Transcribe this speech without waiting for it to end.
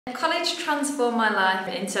College transformed my life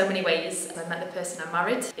in so many ways. I met the person I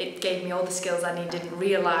married. It gave me all the skills I needed. I didn't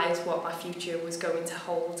realise what my future was going to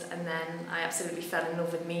hold, and then I absolutely fell in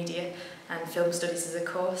love with media and film studies as a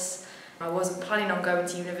course. I wasn't planning on going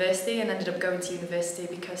to university and ended up going to university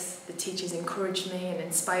because the teachers encouraged me and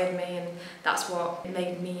inspired me, and that's what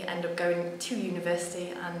made me end up going to university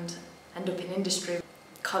and end up in industry.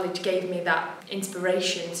 College gave me that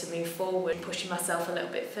inspiration to move forward, pushing myself a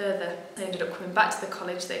little bit further. I ended up coming back to the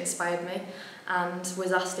college that inspired me and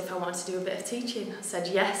was asked if I wanted to do a bit of teaching. I said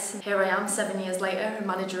yes. Here I am 7 years later, a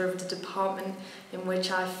manager of the department in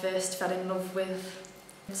which I first fell in love with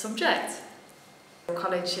the subject.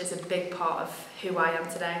 College is a big part of who I am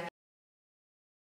today.